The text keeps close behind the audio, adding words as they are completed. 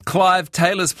Clive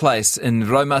Taylor's place in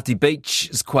Raumati Beach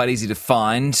is quite easy to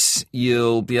find.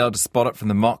 You'll be able to spot it from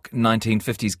the mock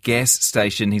 1950s gas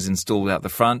station he's installed out the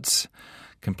front,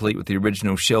 complete with the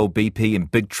original Shell, BP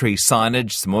and Big Tree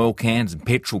signage, some oil cans and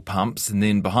petrol pumps. And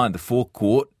then behind the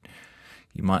forecourt,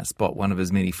 you might spot one of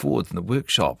his many Fords in the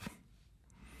workshop.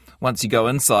 Once you go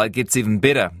inside, it gets even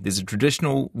better. There's a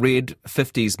traditional red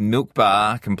 50s milk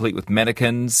bar, complete with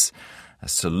mannequins, a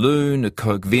saloon, a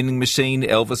Coke vending machine,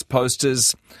 Elvis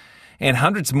posters, and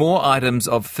hundreds more items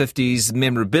of 50s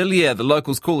memorabilia. The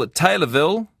locals call it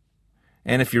Taylorville,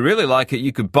 and if you really like it,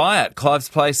 you could buy it. Clive's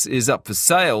place is up for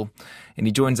sale, and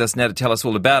he joins us now to tell us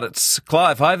all about it.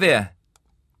 Clive, hi there.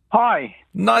 Hi.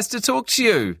 Nice to talk to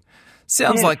you.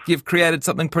 Sounds like you've created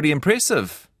something pretty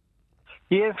impressive.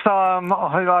 Yes, I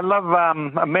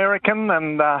love American,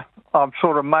 and I've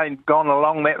sort of gone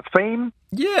along that theme.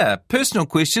 Yeah, personal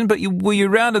question, but were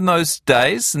you around in those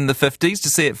days, in the 50s, to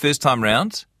see it first time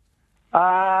round?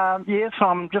 Yes,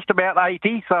 I'm just about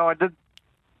 80, so I did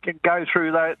go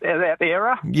through that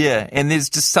era. Yeah, and there's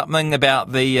just something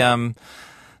about the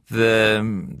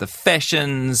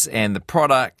fashions and the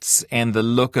products and the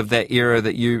look of that era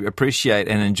that you appreciate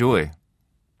and enjoy.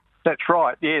 That's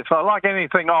right, yes. I like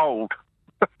anything old.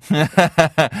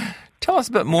 Tell us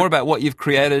a bit more about what you've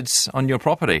created on your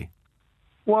property.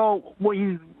 Well,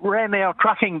 we ran our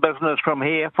trucking business from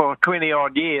here for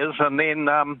 20-odd years, and then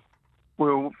we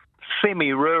were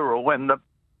semi-rural, and the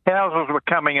houses were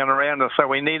coming in around us, so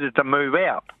we needed to move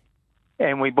out.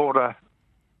 And we bought a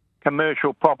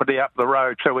commercial property up the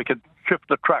road so we could shift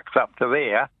the trucks up to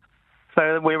there.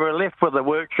 So we were left with a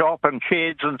workshop and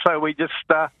sheds, and so we just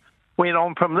went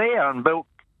on from there and built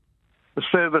the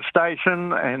service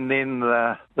station and then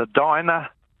the diner.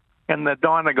 And the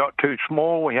diner got too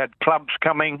small. We had clubs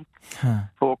coming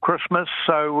for Christmas,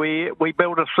 so we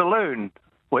built a saloon,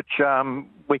 which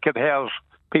we could house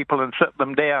people and sit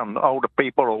them down, older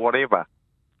people or whatever.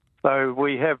 So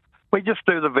we just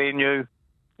do the venue,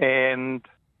 and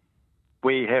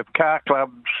we have car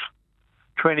clubs,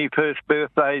 21st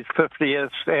birthdays,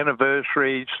 50th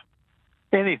anniversaries,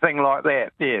 anything like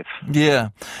that, yes. Yeah.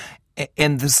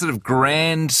 And the sort of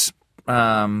grand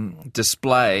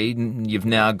display you've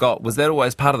now got, was that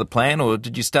always part of the plan, or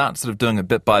did you start sort of doing it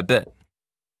bit by bit?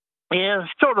 Yeah,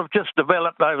 it's sort of just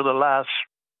developed over the last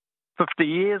 50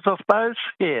 years, I suppose,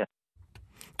 yeah.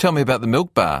 Tell me about the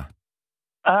milk bar.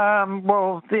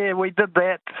 Well, yeah, we did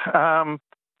that.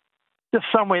 Just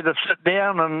somewhere to sit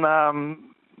down and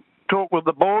talk with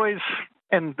the boys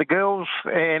and the girls,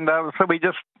 and so we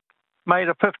just made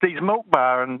a 50s milk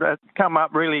bar, and it come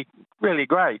up really, really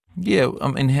great. Yeah,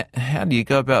 I mean, how do you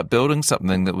go about building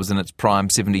something that was in its prime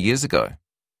 70 years ago?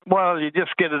 Well, you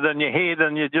just get it in your head,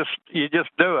 and you just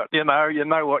do it. You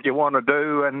know what you want to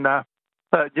do, and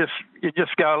you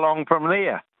just go along from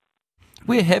there.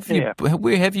 Where have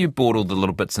you bought all the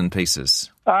little bits and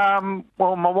pieces?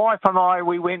 Well, my wife and I,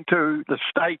 we went to the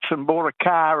States and bought a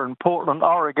car in Portland,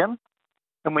 Oregon,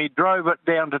 and we drove it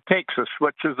down to Texas,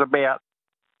 which is about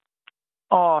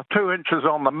 2 inches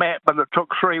on the map, but it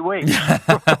took 3 weeks.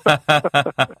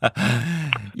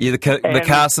 The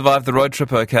car survived the road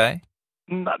trip okay?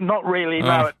 Not really,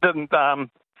 no, it didn't.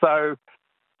 So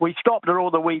we stopped at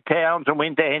all the wee towns and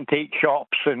went to antique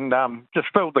shops and just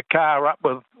filled the car up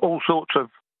with all sorts of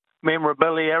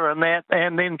memorabilia and that,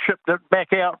 and then shipped it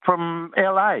back out from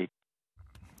LA.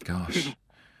 Gosh,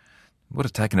 would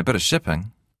have taken a bit of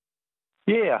shipping.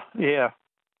 Yeah.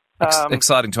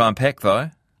 Exciting to unpack,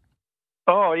 though.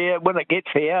 Oh, yeah, when it gets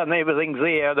here and everything's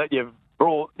there that you've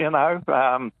brought,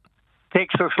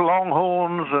 Texas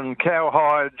Longhorns and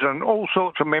cowhides and all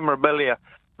sorts of memorabilia,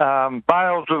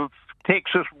 bales of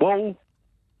Texas wool,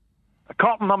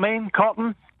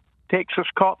 cotton, Texas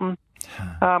cotton,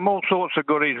 all sorts of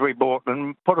goodies we bought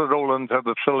and put it all into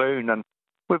the saloon. And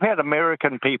we've had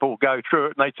American people go through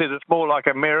it, and they said it's more like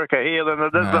America here than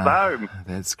it is at home.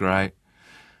 That's great.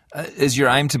 Is your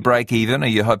aim to break even? Are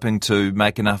you hoping to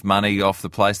make enough money off the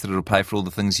place that it'll pay for all the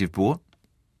things you've bought?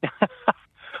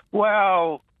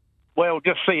 Well,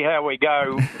 just see how we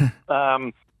go.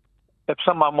 If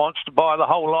someone wants to buy the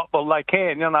whole lot, well, they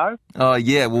can, Oh,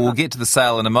 yeah. Well, we'll get to the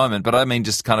sale in a moment. But I mean,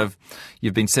 just kind of,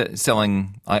 you've been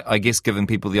selling, I guess, giving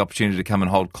people the opportunity to come and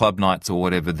hold club nights or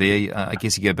whatever there. I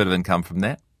guess you get a bit of income from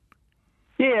that.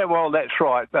 Yeah, well, that's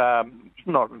right.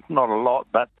 Not a lot,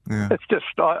 but it's just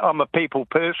I'm a people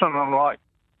person. I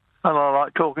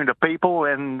like talking to people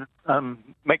and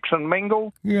mix and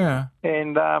mingle. Yeah.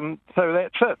 And so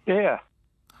that's it. Yeah.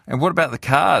 And what about the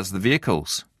cars, the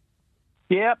vehicles?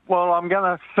 Yeah. Well, I'm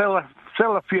going to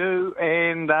sell a few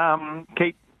and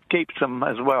keep keeps them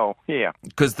as well, yeah.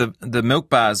 Because the milk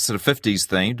bar is sort of 50s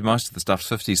themed. Most of the stuff's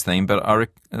 50s themed, but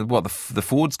the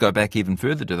Fords go back even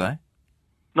further, do they?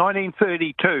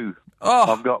 1932.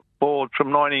 Oh, I've got Fords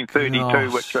from 1932,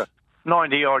 gosh. which are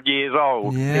 90-odd years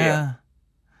old. Yeah.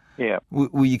 Yeah.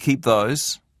 Will you keep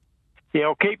those? Yeah,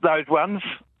 I'll keep those ones.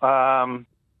 1,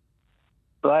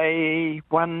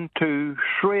 2,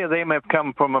 3 of them have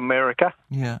come from America.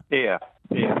 Yeah. Yeah.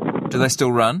 Do they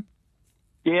still run?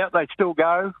 Yeah, they still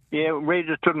go. Yeah,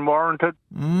 registered and warranted.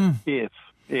 Yes,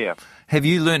 yeah. Have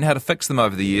you learned how to fix them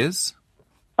over the years?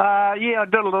 Yeah, I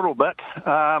did a little bit,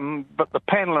 but the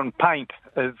panel and paint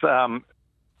is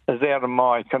out of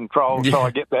my control, so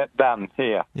I get that done.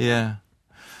 Yeah. Yeah.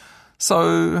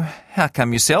 So, how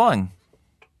come you're selling?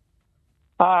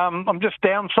 I'm just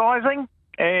downsizing,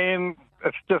 and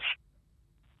it's just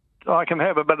I can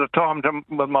have a bit of time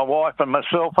with my wife and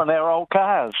myself and our old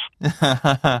cars.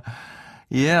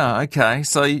 Yeah. Okay.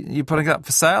 So you're putting it up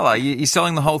for sale, are you? You're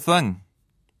selling the whole thing?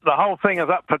 The whole thing is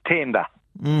up for tender.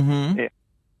 Mm-hmm.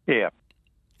 Yeah.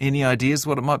 Any ideas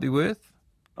what it might be worth?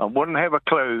 I wouldn't have a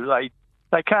clue.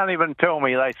 They can't even tell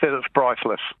me. They said it's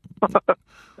priceless.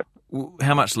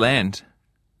 How much land?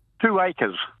 2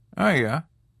 acres. Oh, yeah.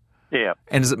 Yeah.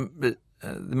 And is it?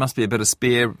 There must be a bit of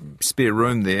spare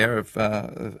room there. If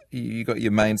you got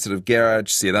your main sort of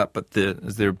garage set up, but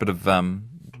is there a bit of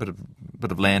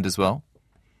land as well?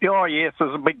 Oh yes,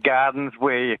 there's big gardens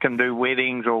where you can do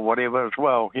weddings or whatever as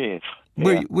well. Yes.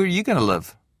 Where are you going to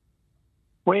live?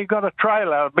 We've got a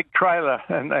big trailer,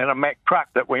 and a Mack truck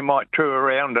that we might tour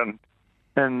around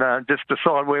and just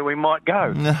decide where we might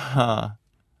go.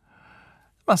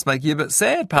 Must make you a bit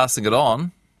sad passing it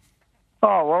on.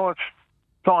 Oh well, it's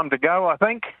time to go, I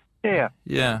think. Yeah.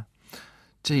 Yeah.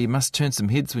 Gee, you must turn some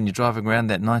heads when you're driving around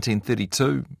that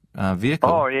 1932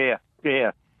 vehicle. Oh yeah,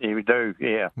 we do.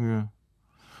 Yeah.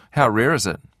 How rare is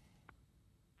it?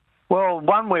 Well,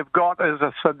 one we've got is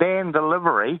a sedan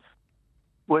delivery,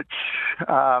 which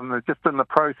is just in the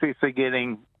process of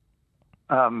getting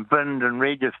VINed and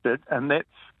registered, and that's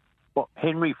what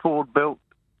Henry Ford built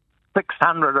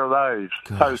 600 of those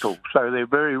total, so they're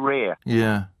very rare.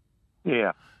 Yeah.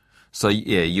 Yeah. So,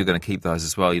 you're going to keep those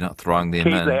as well. You're not throwing them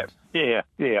in. Keep that.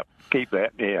 Yeah. Keep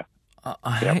that, yeah.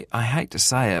 I hate to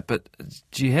say it, but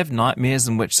do you have nightmares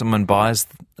in which someone buys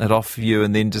it off you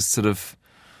and then just sort of,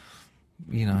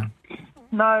 No,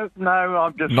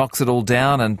 I'm just... knocks it all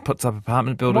down and puts up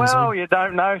apartment buildings? Well, you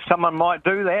don't know. Someone might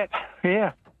do that.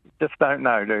 Yeah. Just don't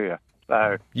know, do you?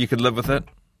 So you could live with it?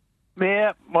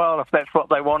 Yeah, well, if that's what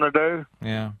they want to do.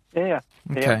 Yeah. Yeah.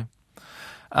 Okay.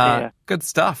 Good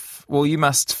stuff. Well, you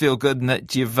must feel good in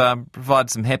that you've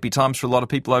provided some happy times for a lot of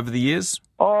people over the years.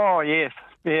 Oh, yes.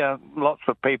 Yeah, lots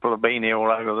of people have been here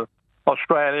all over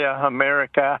Australia,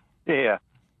 America,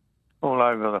 all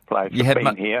over the place. You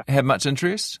had much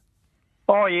interest?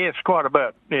 Oh, yes, quite a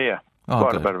bit, yeah.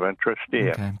 Quite a bit of interest,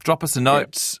 yeah. Okay. Drop us a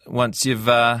note once you've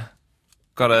got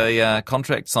a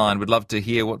contract signed. We'd love to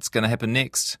hear what's going to happen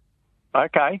next.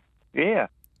 Okay, yeah.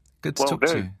 Good to talk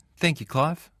to you. Thank you,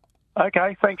 Clive.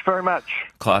 Okay, thanks very much.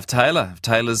 Clive Taylor of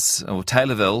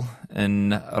Taylorville in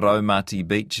Raumati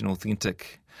Beach, an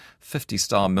authentic 50s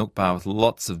style milk bar with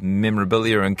lots of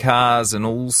memorabilia and cars and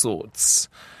all sorts.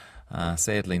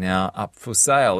 Sadly now up for sale.